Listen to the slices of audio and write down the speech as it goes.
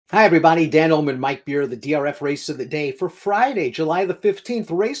Hi, everybody. Dan Illman, Mike Beer, the DRF race of the day for Friday, July the 15th.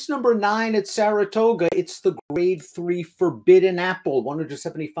 Race number 9 at Saratoga. It's the Grade 3 Forbidden Apple.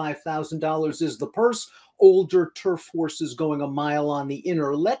 $175,000 is the purse. Older turf horses going a mile on the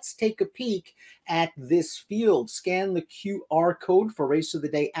inner. Let's take a peek at this field. Scan the QR code for race of the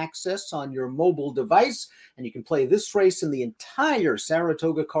day access on your mobile device, and you can play this race and the entire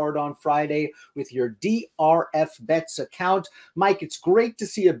Saratoga card on Friday with your DRF Bets account. Mike, it's great to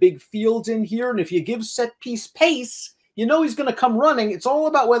see a big field in here, and if you give set piece pace, you know he's going to come running. It's all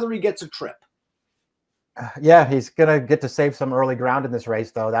about whether he gets a trip. Yeah, he's gonna get to save some early ground in this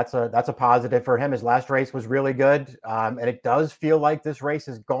race, though. That's a positive for him. His last race was really good, and it does feel like this race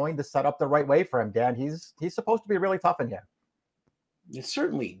is going to set up the right way for him. Dan, he's supposed to be really tough in here. It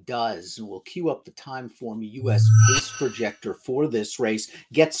certainly does. And we'll cue up the time for me. U.S. pace projector for this race.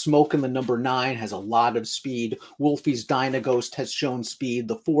 Get Smoke in the number 9 has a lot of speed. Wolfie's Dynaghost has shown speed.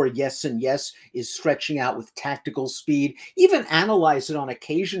 The 4 Yes and Yes is stretching out with tactical speed. Even Analyze It on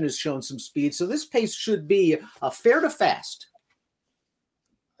occasion has shown some speed. So this pace should be a fair to fast.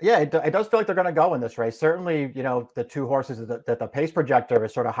 Yeah, it does feel like they're going to go in this race. Certainly, you know, the two horses that the pace projector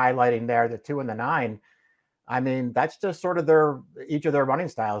is sort of highlighting there, the 2 and the 9. I mean, that's just sort of each of their running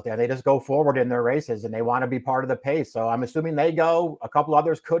styles there. They just go forward in their races and they want to be part of the pace. So I'm assuming they go. A couple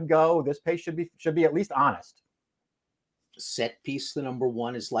others could go. This pace should be at least honest. Set piece, the number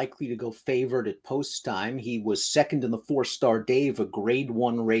 1, is likely to go favored at post time. He was second in the 4-Star Dave, a grade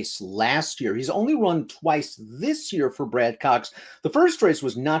 1 race last year. He's only run twice this year for Brad Cox. The first race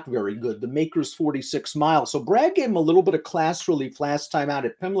was not very good, the Maker's 46 mile. So Brad gave him a little bit of class relief last time out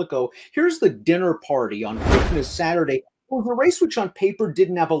at Pimlico. Here's the dinner party on Christmas Saturday. It was a race which on paper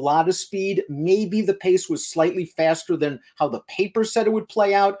didn't have a lot of speed. Maybe the pace was slightly faster than how the paper said it would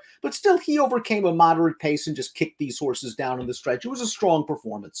play out, but still he overcame a moderate pace and just kicked these horses down in the stretch. It was a strong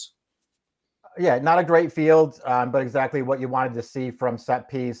performance. Yeah, not a great field, but exactly what you wanted to see from set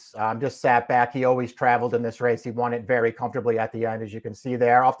piece. Just sat back. He always traveled in this race. He won it very comfortably at the end, as you can see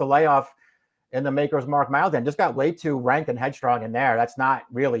there. Off the layoff in the Maker's Mark mile, then just got way too rank and headstrong in there. That's not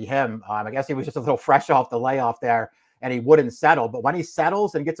really him. I guess he was just a little fresh off the layoff there, and he wouldn't settle. But when he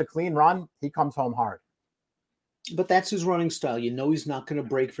settles and gets a clean run, he comes home hard. But that's his running style. You know he's not going to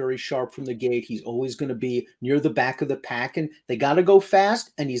break very sharp from the gate. He's always going to be near the back of the pack, and they got to go fast,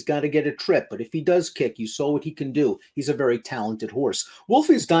 and he's got to get a trip. But if he does kick, you saw what he can do. He's a very talented horse.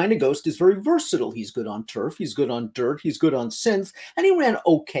 Wolfie's Dynaghost is very versatile. He's good on turf. He's good on dirt. He's good on synth, and he ran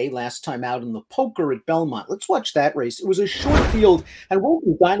okay last time out in the poker at Belmont. Let's watch that race. It was a short field, and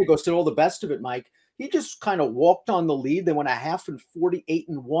Wolfie's Dynaghost did all the best of it, Mike. He just kind of walked on the lead. They went a half and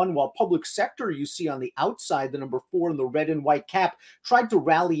 48-1, while Public Sector, you see on the outside, the number 4 in the red and white cap, tried to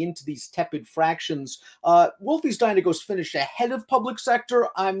rally into these tepid fractions. Wolfie's Dynaghost finished ahead of Public Sector.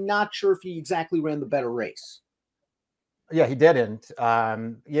 I'm not sure if he exactly ran the better race. Yeah, he didn't.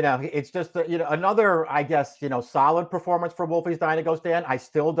 You know, it's just, another, I guess, solid performance for Wolfie's Dynaghost, Dan. I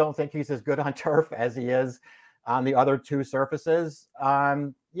still don't think he's as good on turf as he is on the other 2 surfaces.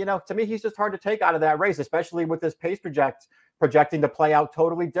 To me, he's just hard to take out of that race, especially with this pace projecting to play out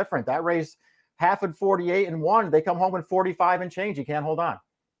totally different. That race, half at 48-1, they come home in 45 and change. You can't hold on.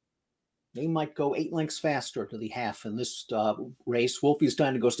 They might go 8 lengths faster to the half in this race. Wolfie's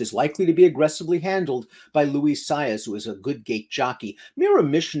Dynaghost is likely to be aggressively handled by Luis Saez, who is a good gate jockey. Mirror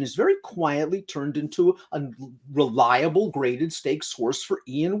Mission is very quietly turned into a reliable graded stakes horse for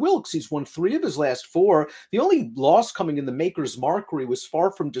Ian Wilkes. He's won 3 of his last 4. The only loss coming in the Maker's Mark, where he was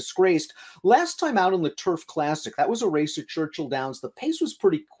far from disgraced. Last time out in the Turf Classic, that was a race at Churchill Downs. The pace was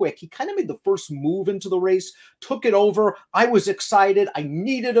pretty quick. He kind of made the first move into the race, took it over. I was excited. I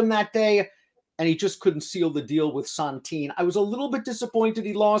needed him that day, and he just couldn't seal the deal with Santine. I was a little bit disappointed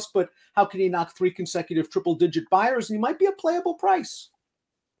he lost, but how can he knock 3 consecutive triple-digit buyers? And he might be a playable price.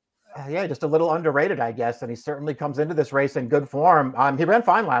 Yeah, just a little underrated, I guess. And he certainly comes into this race in good form. He ran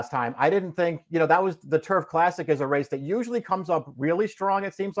fine last time. I didn't think, that was the Turf Classic is a race that usually comes up really strong,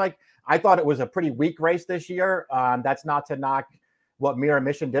 it seems like. I thought it was a pretty weak race this year. That's not to knock what Mirror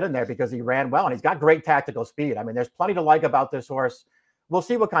Mission did in there, because he ran well and he's got great tactical speed. I mean, there's plenty to like about this horse. We'll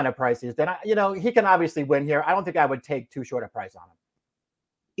see what kind of price he is. Then, he can obviously win here. I don't think I would take too short a price on him.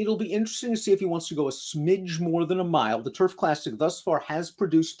 It'll be interesting to see if he wants to go a smidge more than a mile. The Turf Classic thus far has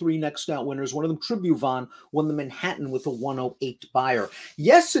produced 3 next out winners. One of them, Tribuvon, won the Manhattan with a 108 buyer.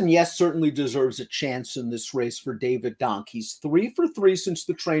 Yes and Yes certainly deserves a chance in this race for David Donk. He's 3 for 3 since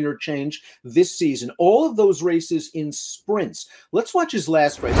the trainer change this season. All of those races in sprints. Let's watch his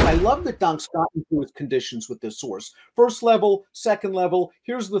last race. I love that Donk's gotten through his conditions with this horse. First level, second level.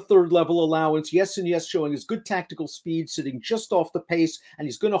 Here's the third level allowance. Yes and Yes showing his good tactical speed, sitting just off the pace, and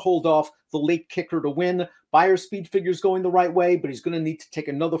he's going going to hold off the late kicker to win. Beyer speed figures going the right way, but he's going to need to take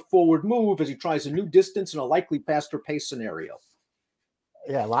another forward move as he tries a new distance and a likely faster pace scenario.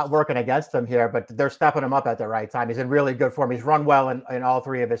 Yeah, a lot working against him here, but they're stepping him up at the right time. He's in really good form. He's run well in all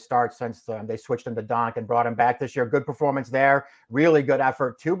three of his starts since they switched him to Donk and brought him back this year. Good performance there. Really good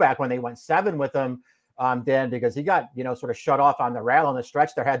effort, too, back when they went 7 with him, Dan, because he got, sort of shut off on the rail on the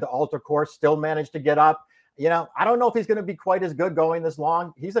stretch there, had the alter course, still managed to get up. I don't know if he's going to be quite as good going this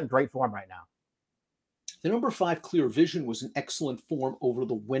long. He's in great form right now. The number 5 Clear Vision was in excellent form over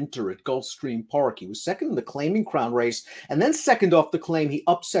the winter at Gulfstream Park. He was second in the Claiming Crown race, and then second off the claim, he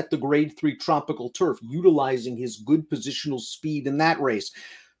upset the Grade 3 Tropical Turf, utilizing his good positional speed in that race.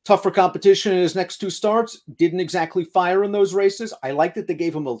 Tougher competition in his next 2 starts. Didn't exactly fire in those races. I like that they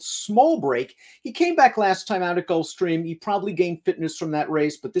gave him a small break. He came back last time out at Gulfstream. He probably gained fitness from that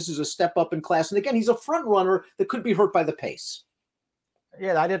race, but this is a step up in class. And again, he's a front runner that could be hurt by the pace.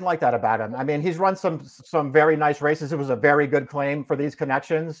 Yeah, I didn't like that about him. I mean, he's run some very nice races. It was a very good claim for these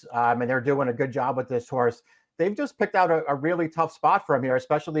connections, and they're doing a good job with this horse. They've just picked out a really tough spot for him here,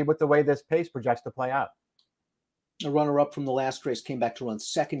 especially with the way this pace projects to play out. A runner-up from the last race came back to run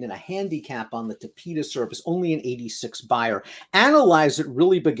second in a handicap on the Tapeta surface, only an 86 Beyer. Analyze It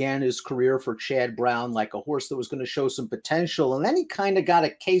really began his career for Chad Brown like a horse that was going to show some potential, and then he kind of got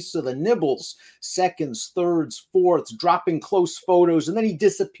a case of the nibbles, seconds, thirds, fourths, dropping close photos, and then he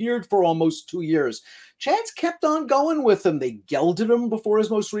disappeared for almost 2 years. Chad's kept on going with him. They gelded him before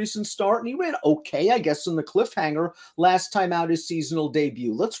his most recent start, and he ran okay, I guess, in the cliffhanger last time out his seasonal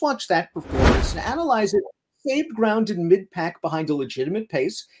debut. Let's watch that performance and analyze it. Saved ground in mid-pack behind a legitimate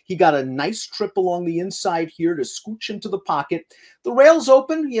pace. He got a nice trip along the inside here to scooch into the pocket. The rail's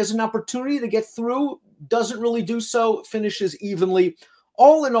open. He has an opportunity to get through. Doesn't really do so. Finishes evenly.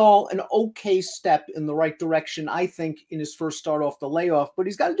 All in all, an okay step in the right direction, I think, in his first start off the layoff, but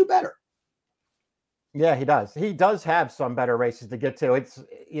he's got to do better. Yeah, he does. He does have some better races to get to. It's,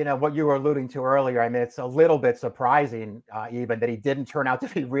 what you were alluding to earlier. I mean, it's a little bit surprising even that he didn't turn out to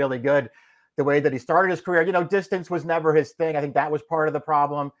be really good the way that he started his career. Distance was never his thing. I think that was part of the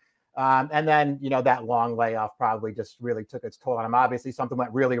problem. And then, that long layoff probably just really took its toll on him. Obviously, something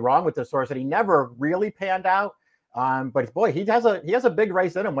went really wrong with this horse and he never really panned out. But boy, he has a big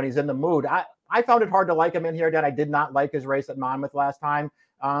race in him when he's in the mood. I found it hard to like him in here, Dan. I did not like his race at Monmouth last time.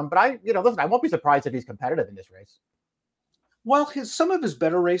 But listen, I won't be surprised if he's competitive in this race. Well, some of his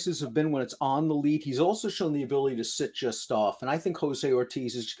better races have been when it's on the lead. He's also shown the ability to sit just off. And I think Jose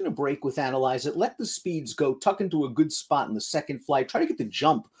Ortiz is just going to break with Analyze It, let the speeds go, tuck into a good spot in the second flight, try to get the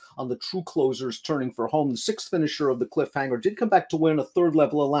jump on the true closers turning for home. The 6th finisher of the cliffhanger did come back to win a 3rd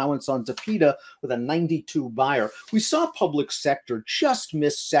level allowance on Tapeta with a 92 Beyer. We saw Public Sector just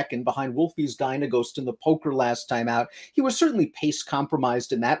miss second behind Wolfie's Dynaghost in the poker last time out. He was certainly pace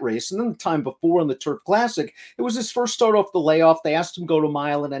compromised in that race. And then the time before in the Turf Classic, it was his first start off the layoff. They asked him to go to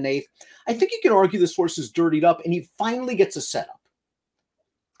mile and an 1/8. I think you can argue this horse is dirtied up, and he finally gets a setup.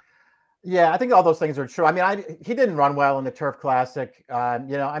 Yeah, I think all those things are true. I mean, he didn't run well in the Turf Classic.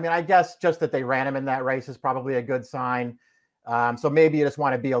 I guess just that they ran him in that race is probably a good sign. So maybe you just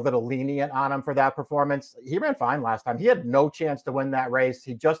want to be a little lenient on him for that performance. He ran fine last time. He had no chance to win that race.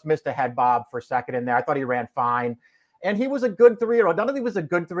 He just missed a head bob for second in there. I thought he ran fine. And he was a good 3-year-old. Not only was a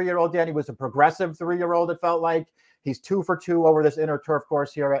good 3-year-old, Dan, he was a progressive 3-year-old, it felt like. He's 2 for 2 over this inner turf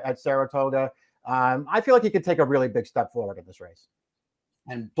course here at Saratoga. I feel like he could take a really big step forward in this race.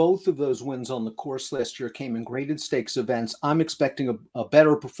 And both of those wins on the course last year came in graded stakes events. I'm expecting a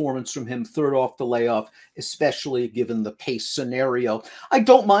better performance from him 3rd off the layoff, especially given the pace scenario. I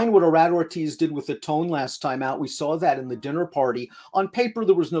don't mind what Arad Ortiz did with the tone last time out. We saw that in the dinner party. On paper,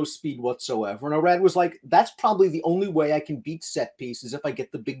 there was no speed whatsoever. And Arad was like, that's probably the only way I can beat set piece is if I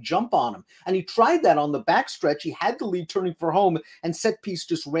get the big jump on him. And he tried that on the backstretch. He had the lead turning for home, and set piece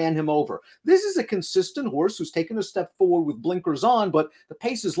just ran him over. This is a consistent horse who's taken a step forward with blinkers on, but the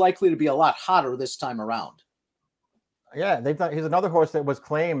pace is likely to be a lot hotter this time around. Yeah, he's another horse that was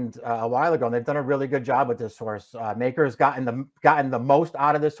claimed a while ago, and they've done a really good job with this horse. Maker's gotten the most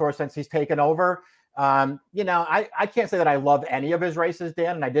out of this horse since he's taken over. I can't say that I love any of his races,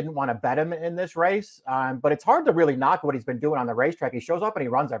 Dan, and I didn't want to bet him in this race. But it's hard to really knock what he's been doing on the racetrack. He shows up and he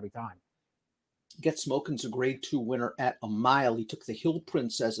runs every time. Get Smokin's a grade 2 winner at a mile. He took the Hill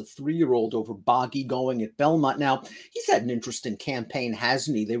Prince as a 3-year-old over Boggy going at Belmont. Now, he's had an interesting campaign,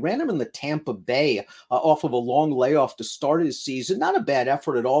 hasn't he? They ran him in the Tampa Bay off of a long layoff to start his season. Not a bad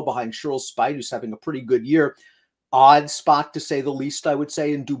effort at all behind Cheryl Spite, who's having a pretty good year. Odd spot, to say the least, I would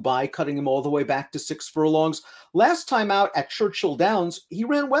say, in Dubai, cutting him all the way back to 6 furlongs. Last time out at Churchill Downs, he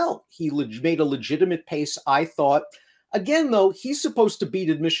ran well. He made a legitimate pace, I thought. Again, though, he's supposed to beat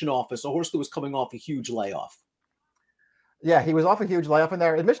Admission Office, a horse that was coming off a huge layoff. Yeah, he was off a huge layoff in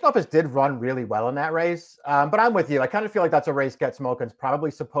there. Admission Office did run really well in that race, but I'm with you. I kind of feel like that's a race Get Smokin's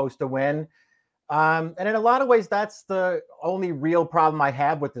probably supposed to win. And in a lot of ways, that's the only real problem I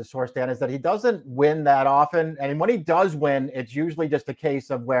have with this horse, Dan, is that he doesn't win that often. And when he does win, it's usually just a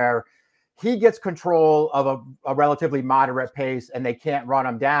case of where he gets control of a relatively moderate pace and they can't run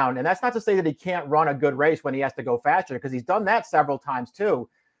him down. And that's not to say that he can't run a good race when he has to go faster, because he's done that several times too.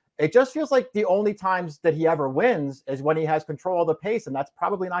 It just feels like the only times that he ever wins is when he has control of the pace, and that's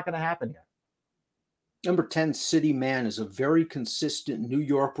probably not going to happen here. Number 10, City Man, is a very consistent New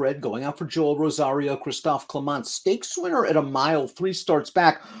York bred going out for Joel Rosario, Christophe Clement. Stakes winner at a mile, 3 starts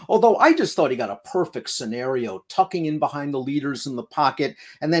back. Although I just thought he got a perfect scenario, tucking in behind the leaders in the pocket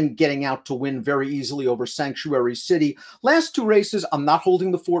and then getting out to win very easily over Sanctuary City. Last 2 races, I'm not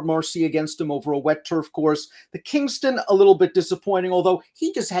holding the Fort Marcy against him over a wet turf course. The Kingston, a little bit disappointing, although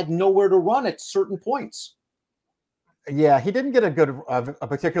he just had nowhere to run at certain points. Yeah, he didn't get a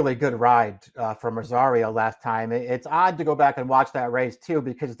particularly good ride from Rosario last time. It's odd to go back and watch that race too,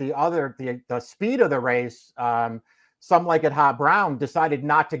 because the speed of the race, Some Like It Hot Brown, decided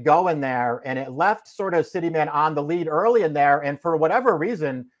not to go in there, and it left sort of City Man on the lead early in there. And for whatever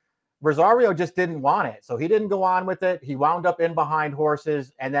reason, Rosario just didn't want it, so he didn't go on with it. He wound up in behind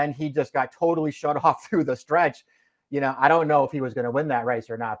horses, and then he just got totally shut off through the stretch. I don't know if he was going to win that race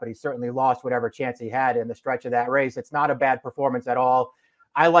or not, but he certainly lost whatever chance he had in the stretch of that race. It's not a bad performance at all.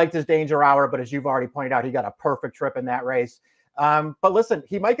 I liked his danger hour, but as you've already pointed out, he got a perfect trip in that race. But listen,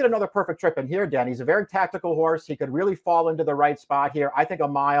 he might get another perfect trip in here, Dan. He's a very tactical horse. He could really fall into the right spot here. I think a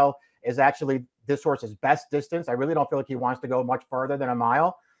mile is actually this horse's best distance. I really don't feel like he wants to go much further than a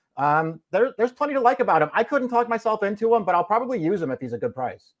mile. There's plenty to like about him. I couldn't talk myself into him, but I'll probably use him if he's a good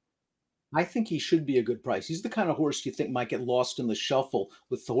price. I think he should be a good price. He's the kind of horse you think might get lost in the shuffle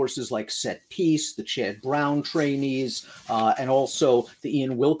with the horses like Set Piece, the Chad Brown trainees, and also the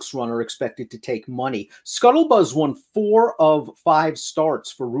Ian Wilkes runner expected to take money. Scuttlebuzz won 4 of 5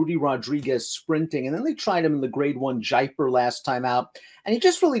 starts for Rudy Rodriguez sprinting, and then they tried him in the Grade 1 Jaipur last time out, and he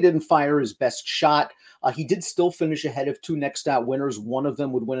just really didn't fire his best shot. He did still finish ahead of 2 next out winners. One of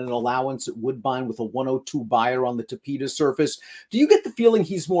them would win an allowance at Woodbine with a 102 buyer on the Tapeta surface. Do you get the feeling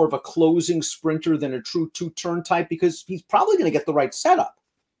he's more of a closing sprinter than a true 2-turn type? Because he's probably going to get the right setup.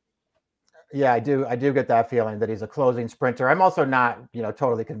 Yeah, I do get that feeling that he's a closing sprinter. I'm also not,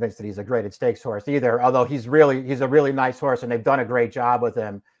 totally convinced that he's a graded stakes horse either, although he's a really nice horse and they've done a great job with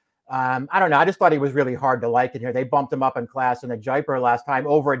him. I don't know. I just thought he was really hard to like in here. They bumped him up in class in the Jaipur last time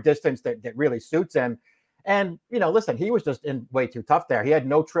over a distance that really suits him. And, listen, he was just in way too tough there. He had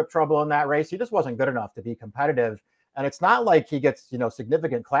no trip trouble in that race. He just wasn't good enough to be competitive. And it's not like he gets,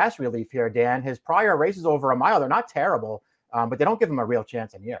 significant class relief here, Dan. His prior races over a mile, they're not terrible, but they don't give him a real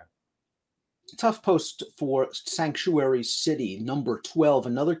chance in here. Tough post for Sanctuary City, number 12,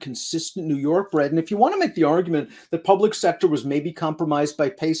 another consistent New York bred. And if you want to make the argument that public sector was maybe compromised by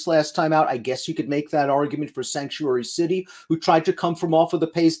pace last time out, I guess you could make that argument for Sanctuary City, who tried to come from off of the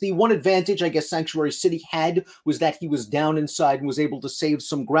pace. The one advantage I guess Sanctuary City had was that he was down inside and was able to save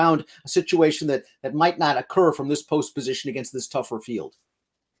some ground, a situation that might not occur from this post position against this tougher field.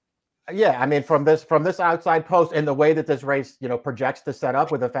 Yeah, I mean, from this outside post and the way that this race, projects to set up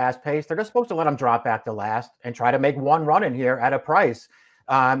with a fast pace, they're just supposed to let him drop back to last and try to make one run in here at a price.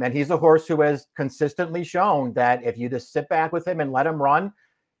 And he's a horse who has consistently shown that if you just sit back with him and let him run,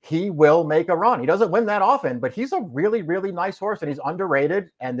 he will make a run. He doesn't win that often, but he's a really, really nice horse and he's underrated.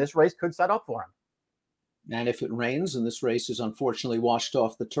 And this race could set up for him. And if it rains, and this race is unfortunately washed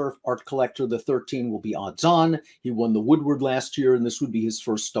off the turf, Art Collector, the 13, will be odds on. He won the Woodward last year, and this would be his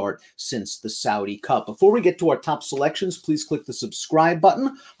first start since the Saudi Cup. Before we get to our top selections, please click the subscribe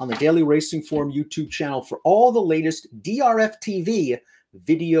button on the Daily Racing Form YouTube channel for all the latest DRFTV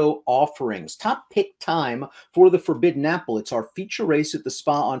video offerings. Top pick time for the Forbidden Apple. It's our feature race at the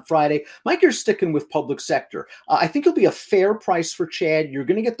Spa on Friday. Mike, you're sticking with public sector. I think it'll be a fair price for Chad. You're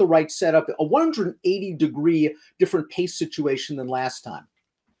going to get the right setup, a 180-degree different pace situation than last time.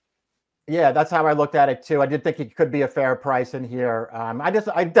 Yeah, that's how I looked at it too. I did think he could be a fair price in here. I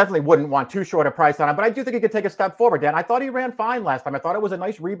definitely wouldn't want too short a price on him, but I do think he could take a step forward, Dan. I thought he ran fine last time. I thought it was a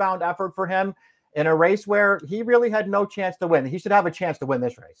nice rebound effort for him in a race where he really had no chance to win. He should have a chance to win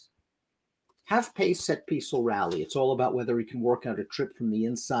this race. Half pace, set piece will rally. It's all about whether he can work out a trip from the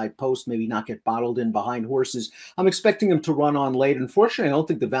inside post, maybe not get bottled in behind horses. I'm expecting him to run on late. Unfortunately, I don't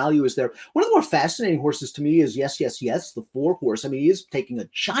think the value is there. One of the more fascinating horses to me is Yes, Yes, Yes, the 4 horse. I mean, he is taking a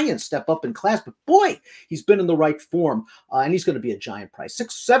giant step up in class, but boy, he's been in the right form, and he's going to be a giant price.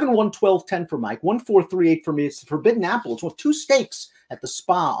 6, 7, 1, 12, 10 for Mike, 1, 4, 3, 8 for me. It's the Forbidden Apple. It's 2 stakes at the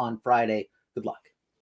Spa on Friday.